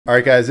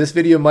Alright guys, this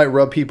video might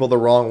rub people the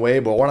wrong way,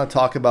 but I want to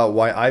talk about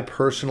why I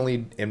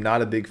personally am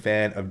not a big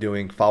fan of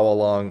doing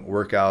follow-along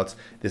workouts.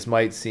 This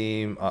might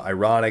seem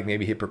ironic,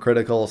 maybe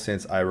hypocritical,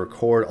 since I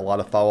record a lot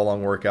of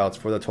follow-along workouts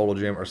for the Total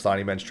Gym or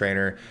Sonic Bench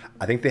Trainer.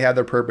 I think they have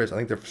their purpose. I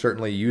think they're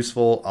certainly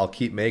useful. I'll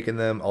keep making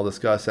them. I'll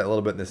discuss that a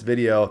little bit in this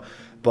video.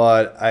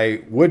 But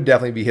I would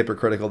definitely be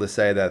hypocritical to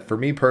say that for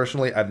me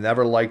personally, I've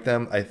never liked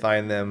them. I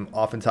find them,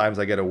 oftentimes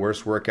I get a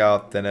worse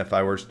workout than if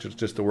I were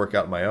just to work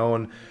out my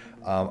own.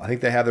 I think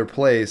they have their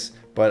place,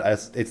 but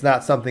it's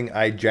not something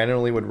I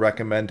generally would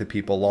recommend to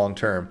people long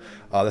term.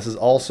 This is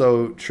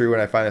also true,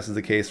 and I find this is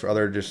the case for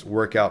other just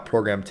workout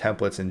program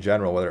templates in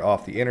general, whether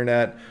off the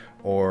internet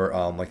or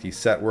like these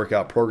set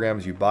workout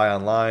programs you buy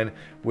online,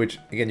 which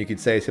again you could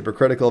say is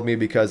hypocritical of me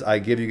because I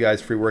give you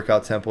guys free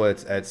workout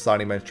templates at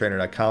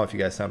SonicBenchTrainer.com. If you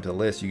guys sign up to the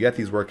list, you get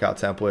these workout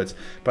templates,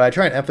 but I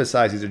try and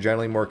emphasize these are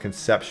generally more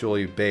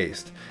conceptually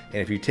based.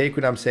 And if you take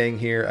what I'm saying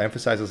here, I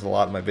emphasize this a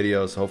lot in my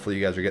videos, so hopefully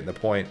you guys are getting the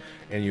point,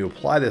 and you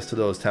apply this to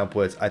those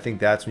templates, I think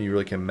that's when you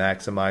really can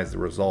maximize the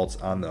results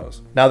on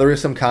those. Now there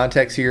is some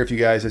context here if you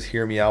guys just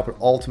hear me out, but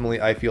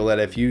ultimately I feel that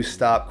if you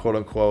stop quote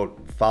unquote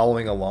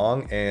following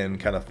along and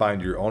kind of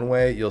find your own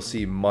way, you'll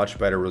see much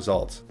better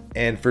results.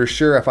 And for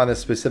sure, I find this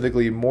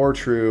specifically more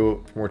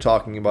true when we're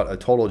talking about a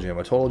Total Gym.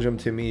 A Total Gym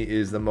to me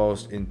is the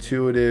most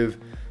intuitive,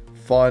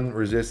 fun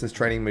resistance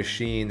training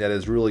machine that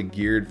is really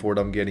geared for what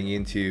I'm getting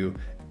into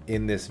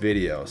in this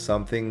video.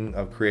 Something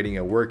of creating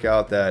a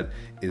workout that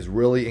is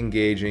really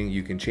engaging.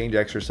 You can change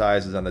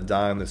exercises on the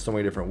dime. There's so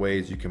many different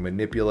ways you can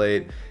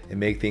manipulate and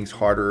make things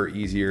harder or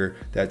easier.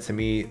 That to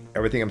me,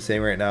 everything I'm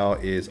saying right now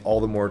is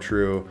all the more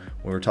true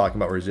when we're talking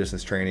about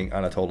resistance training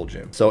on a Total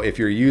Gym. So if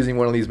you're using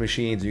one of these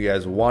machines, you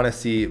guys want to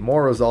see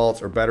more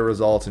results or better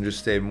results and just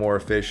stay more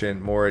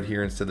efficient, more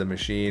adherence to the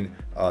machine,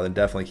 then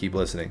definitely keep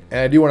listening.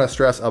 And I do want to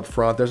stress up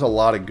front, there's a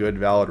lot of good,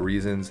 valid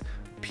reasons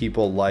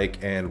people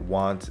like and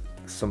want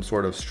some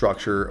sort of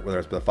structure, whether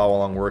it's the follow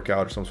along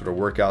workout or some sort of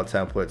workout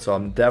template. So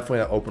I'm definitely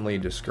not openly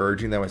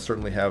discouraging them. I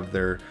certainly have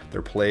their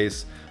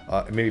place,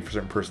 maybe for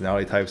certain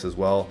personality types as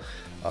well.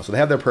 So they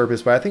have their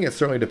purpose, but I think it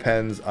certainly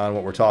depends on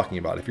what we're talking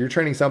about. If you're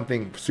training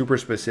something super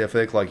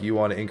specific, like you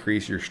want to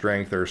increase your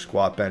strength or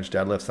squat, bench,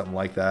 deadlift, something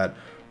like that,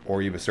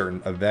 or you have a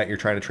certain event you're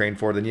trying to train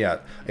for, then yeah,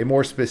 a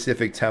more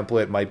specific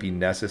template might be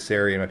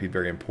necessary and might be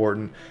very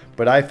important.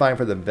 But I find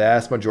for the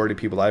vast majority of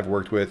people I've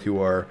worked with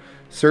who are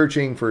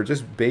searching for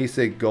just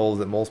basic goals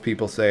that most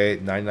people say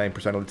 99%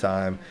 of the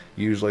time,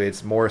 usually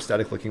it's more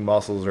aesthetic looking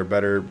muscles or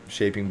better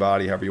shaping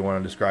body, however you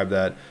want to describe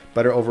that,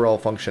 better overall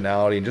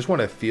functionality, and just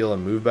want to feel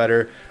and move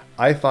better,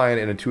 I find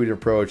an intuitive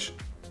approach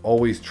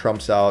always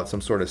trumps out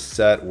some sort of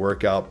set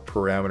workout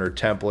parameter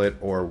template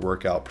or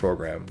workout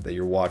program that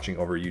you're watching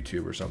over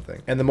YouTube or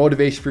something. And the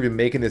motivation for even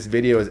making this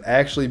video is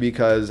actually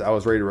because I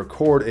was ready to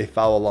record a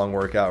follow along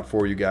workout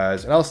for you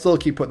guys, and I'll still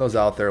keep putting those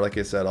out there. Like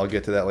I said, I'll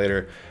get to that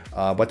later.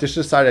 But just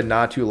decided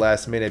not to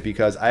last minute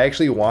because I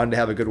actually wanted to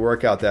have a good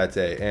workout that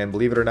day. And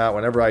believe it or not,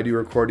 whenever I do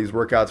record these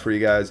workouts for you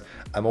guys,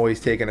 I'm always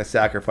taking a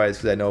sacrifice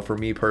because I know for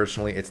me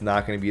personally, it's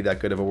not going to be that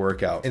good of a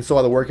workout. And so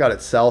while the workout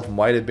itself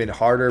might have been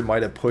harder,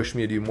 might have pushed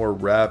me to do more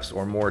reps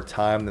or more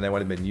time than I would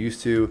have been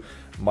used to,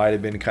 might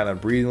have been kind of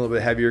breathing a little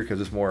bit heavier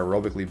because it's more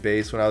aerobically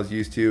based when I was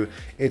used to,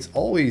 it's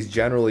always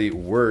generally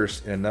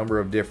worse in a number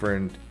of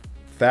different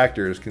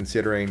factors,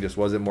 considering just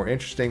was it more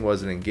interesting,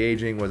 was it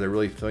engaging, was I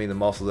really feeling the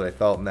muscles that I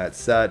felt in that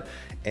set.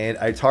 And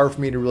it's hard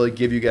for me to really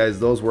give you guys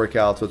those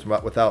workouts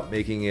without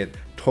making it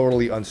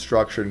totally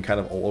unstructured and kind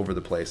of all over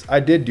the place.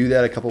 I did do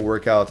that a couple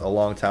workouts a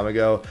long time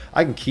ago.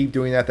 I can keep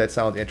doing that. That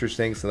sounds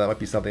interesting, so that might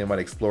be something I might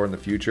explore in the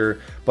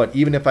future. But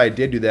even if I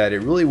did do that,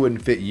 it really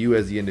wouldn't fit you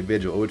as the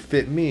individual. It would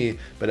fit me,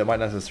 but it might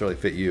not necessarily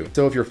fit you.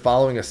 So if you're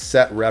following a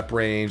set rep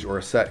range or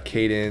a set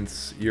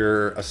cadence,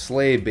 you're a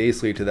slave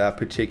basically to that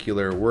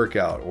particular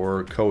workout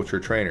or coach or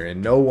trainer.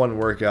 And no one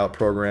workout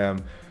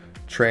program,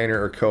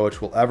 trainer or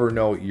coach will ever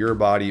know your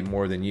body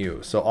more than you.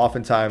 So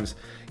oftentimes,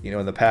 you know,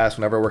 in the past,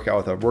 whenever I work out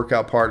with a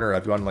workout partner,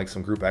 I've gone to like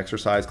some group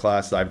exercise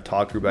classes. I've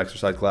taught group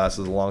exercise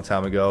classes a long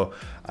time ago.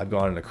 I've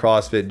gone into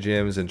CrossFit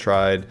gyms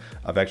and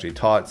I've actually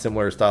taught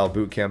similar style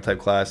boot camp type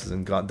classes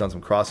and done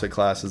some CrossFit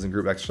classes and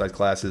group exercise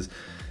classes.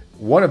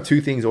 One of two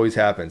things always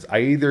happens. I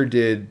either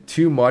did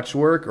too much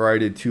work or I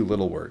did too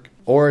little work.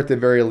 Or at the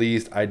very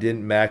least, I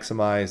didn't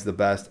maximize the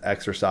best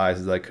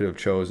exercises I could have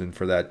chosen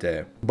for that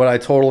day. But I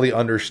totally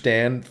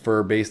understand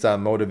based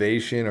on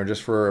motivation or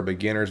just for a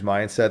beginner's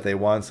mindset, they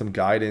want some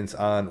guidance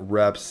on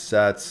reps,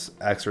 sets,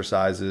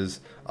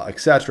 exercises,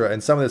 etc.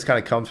 And some of this kind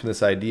of comes from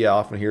this idea I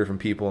often hear from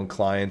people and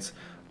clients,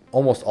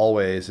 almost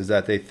always, is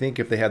that they think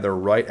if they have the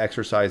right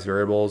exercise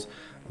variables,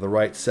 the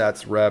right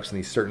sets, reps, and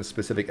these certain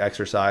specific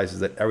exercises,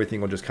 that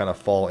everything will just kind of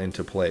fall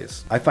into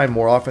place. I find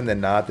more often than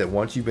not that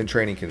once you've been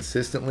training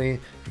consistently,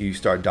 you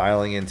start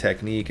dialing in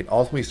technique and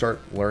ultimately start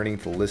learning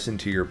to listen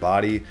to your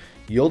body,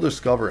 you'll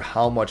discover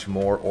how much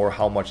more or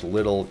how much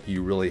little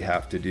you really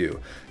have to do.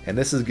 And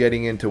this is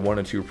getting into one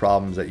or two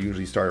problems that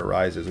usually start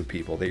arises with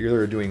people. They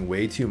either are doing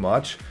way too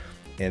much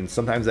And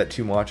sometimes that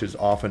too much is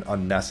often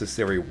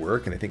unnecessary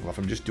work. And I think, well, if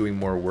I'm just doing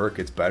more work,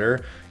 it's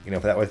better. You know,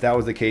 if that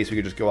was the case, we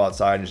could just go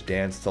outside and just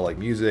dance to like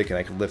music, and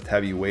I could lift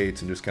heavy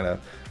weights and just kind of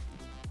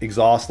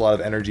exhaust a lot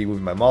of energy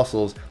moving my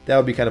muscles. That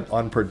would be kind of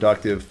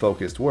unproductive,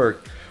 focused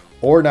work.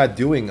 Or not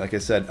doing, like I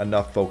said,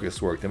 enough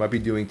focused work. They might be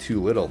doing too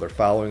little. They're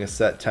following a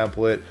set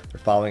template. They're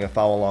following a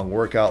follow-along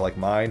workout like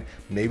mine.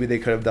 Maybe they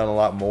could have done a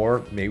lot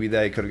more. Maybe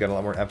they could have gotten a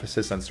lot more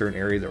emphasis on certain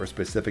areas that were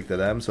specific to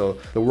them. So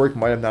the work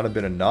might have not have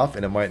been enough,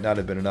 and it might not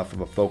have been enough of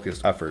a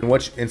focused effort.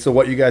 And so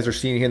what you guys are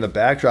seeing here in the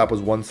backdrop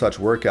was one such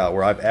workout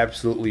where I've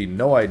absolutely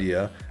no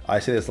idea. I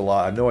say this a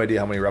lot. I have no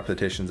idea how many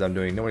repetitions I'm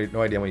doing. No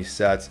idea how many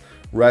sets,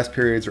 rest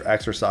periods, or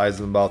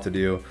exercises I'm about to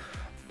do.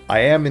 I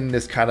am in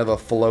this kind of a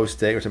flow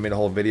state, which I made a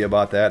whole video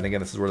about that. And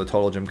again, this is where the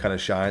Total Gym kind of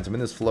shines. I'm in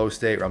this flow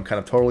state where I'm kind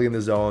of totally in the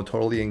zone,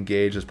 totally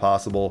engaged as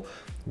possible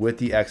with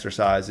the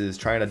exercises,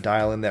 trying to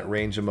dial in that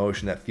range of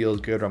motion that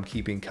feels good, where I'm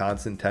keeping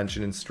constant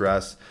tension and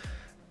stress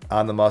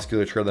on the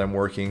musculature that I'm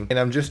working. And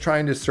I'm just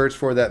trying to search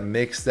for that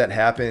mix that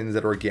happens,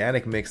 that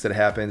organic mix that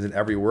happens in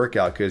every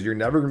workout, because you're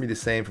never gonna be the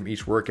same from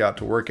each workout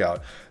to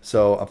workout.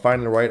 So I'm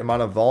finding the right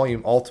amount of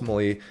volume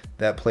ultimately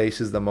that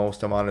places the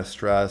most amount of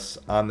stress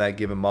on that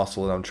given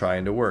muscle that I'm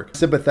trying to work.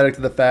 Sympathetic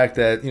to the fact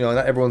that, you know,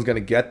 not everyone's gonna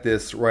get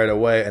this right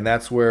away, and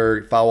that's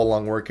where follow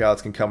along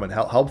workouts can come in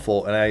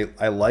helpful. And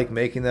I like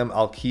making them.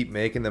 I'll keep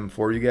making them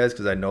for you guys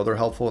because I know they're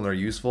helpful and they're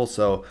useful.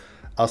 So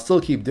I'll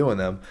still keep doing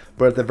them,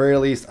 but at the very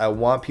least, I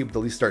want people to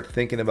at least start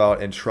thinking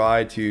about and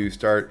try to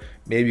start,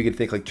 maybe you could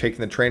think like taking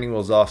the training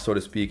wheels off, so to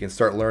speak, and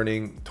start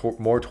learning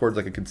more towards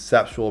like a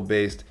conceptual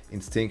based,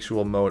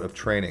 instinctual mode of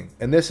training.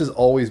 And this has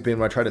always been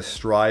what I try to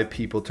strive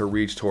people to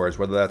reach towards,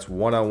 whether that's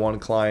one-on-one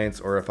clients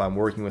or if I'm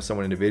working with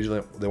someone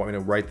individually, they want me to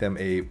write them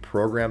a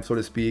program, so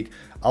to speak.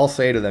 I'll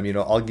say to them, you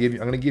know, I'm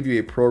going to give you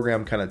a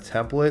program kind of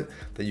template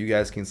that you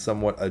guys can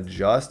somewhat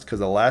adjust, because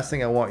the last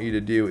thing I want you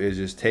to do is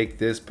just take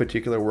this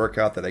particular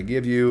workout that I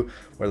give you,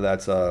 whether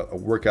that's a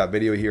workout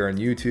video here on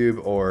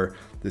YouTube or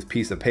this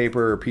piece of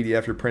paper or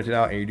PDF you're printing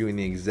out, and you're doing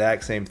the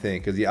exact same thing,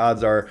 because the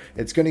odds are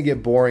it's going to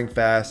get boring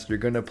fast, you're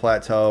going to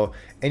plateau,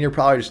 and you're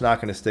probably just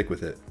not going to stick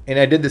with it. And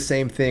I did the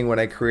same thing when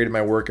I created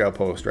my workout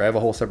poster. I have a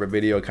whole separate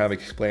video kind of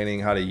explaining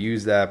how to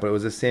use that, but it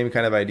was the same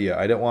kind of idea.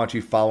 I didn't want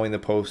you following the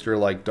poster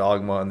like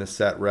dogma and the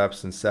set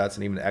reps and sets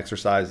and even the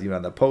exercise even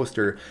on the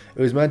poster.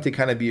 It was meant to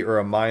kind of be a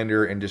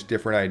reminder and just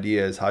different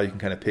ideas how you can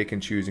kind of pick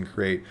and choose and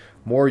create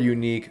more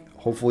unique,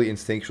 hopefully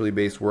instinctually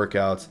based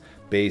workouts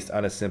based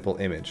on a simple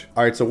image.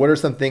 All right, so what are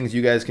some things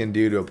you guys can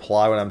do to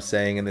apply what I'm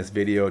saying in this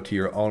video to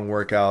your own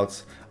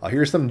workouts?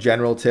 Here's some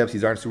general tips.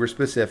 These aren't super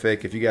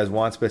specific. If you guys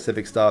want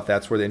specific stuff,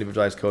 that's where the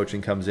individualized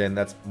coaching comes in.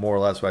 That's more or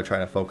less what I try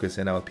to focus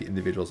in on with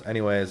individuals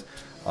anyways.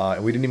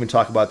 And we didn't even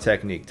talk about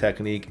technique.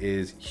 Technique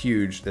is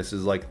huge. This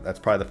is like, that's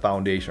probably the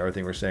foundation of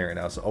everything we're saying right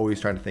now. So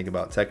always trying to think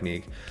about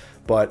technique.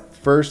 But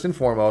first and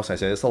foremost, I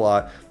say this a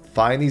lot,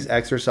 find these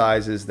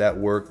exercises that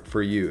work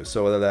for you.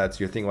 So whether that's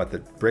you're thinking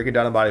about break it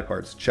down in body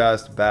parts,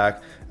 chest,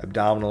 back,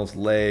 abdominals,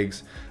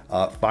 legs,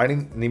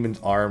 finding even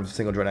arms,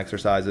 single joint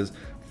exercises.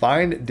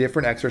 Find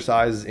different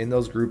exercises in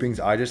those groupings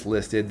I just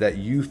listed that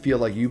you feel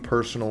like you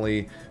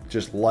personally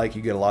just like,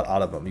 you get a lot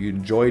out of them. You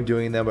enjoy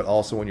doing them, but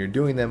also when you're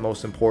doing them,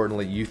 most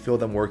importantly, you feel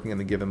them working in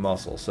the given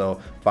muscle.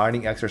 So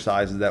finding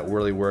exercises that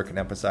really work and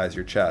emphasize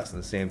your chest,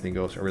 and the same thing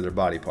goes for every other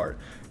body part.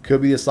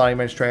 Could be a sliding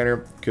bench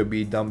trainer, could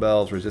be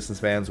dumbbells,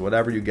 resistance bands,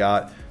 whatever you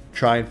got.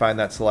 Try and find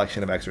that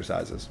selection of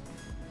exercises.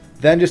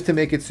 Then just to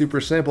make it super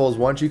simple is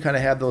once you kind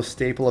of have those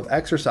staple of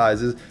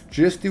exercises,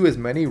 just do as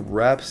many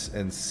reps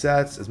and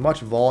sets, as much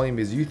volume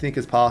as you think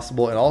is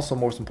possible, and also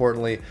most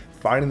importantly,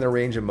 finding the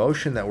range of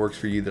motion that works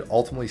for you that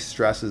ultimately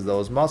stresses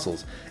those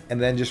muscles.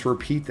 And then just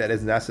repeat that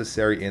as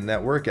necessary in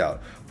that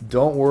workout.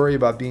 Don't worry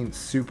about being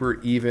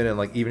super even and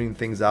like evening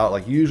things out.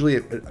 Like usually,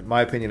 in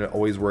my opinion, it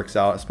always works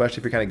out, especially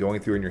if you're kind of going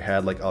through in your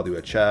head, like I'll do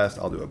a chest,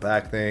 I'll do a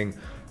back thing,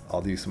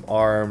 I'll do some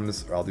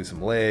arms, or I'll do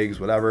some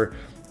legs, whatever.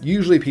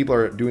 Usually people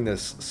are doing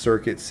this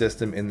circuit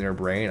system in their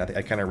brain.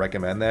 I kind of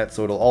recommend that,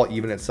 so it'll all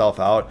even itself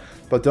out.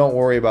 But don't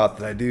worry about,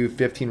 did I do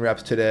 15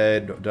 reps today?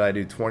 Did I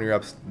do 20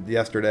 reps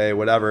yesterday?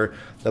 Whatever.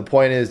 The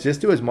point is just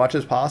do as much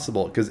as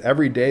possible, because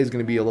every day is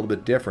going to be a little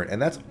bit different.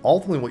 And that's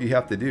ultimately what you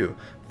have to do.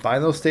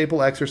 Find those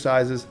staple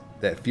exercises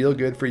that feel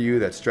good for you,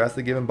 that stress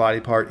the given body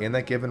part in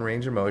that given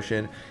range of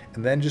motion,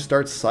 and then just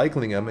start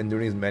cycling them and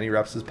doing as many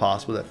reps as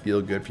possible that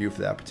feel good for you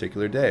for that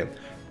particular day.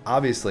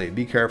 Obviously,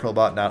 be careful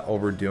about not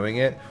overdoing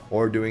it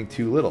or doing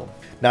too little.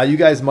 Now, you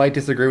guys might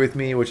disagree with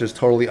me, which is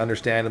totally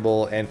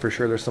understandable, and for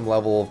sure there's some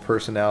level of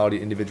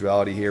personality,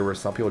 individuality here where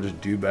some people just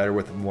do better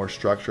with a more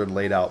structured,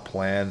 laid out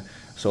plan.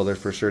 So there's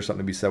for sure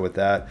something to be said with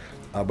that.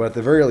 But at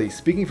the very least,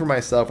 speaking for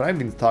myself, and I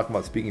haven't even talked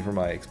about speaking for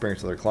my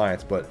experience with other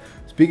clients, but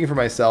speaking for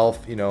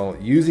myself, you know,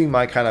 using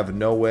my kind of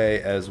no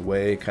way as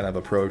way kind of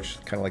approach,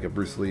 kind of like a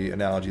Bruce Lee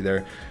analogy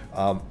there,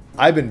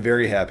 I've been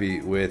very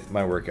happy with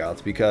my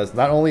workouts, because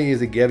not only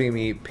is it giving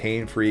me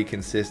pain-free,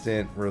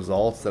 consistent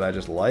results that I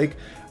just like,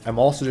 I'm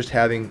also just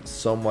having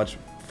so much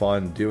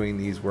fun doing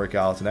these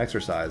workouts and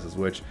exercises,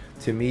 which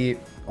to me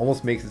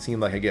almost makes it seem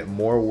like I get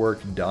more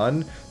work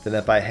done than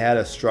if I had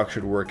a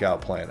structured workout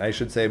plan. I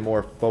should say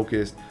more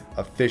focused,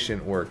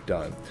 efficient work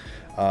done.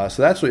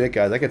 So that's really it,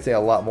 guys. I could say a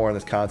lot more on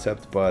this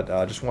concept, but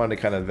just wanted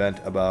to kind of vent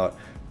about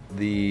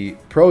the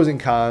pros and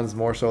cons,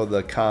 more so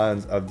the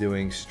cons of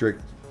doing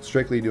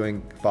strictly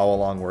doing follow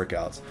along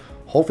workouts.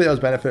 Hopefully that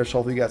was beneficial.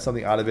 Hopefully you got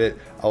something out of it.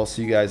 I will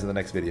see you guys in the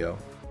next video.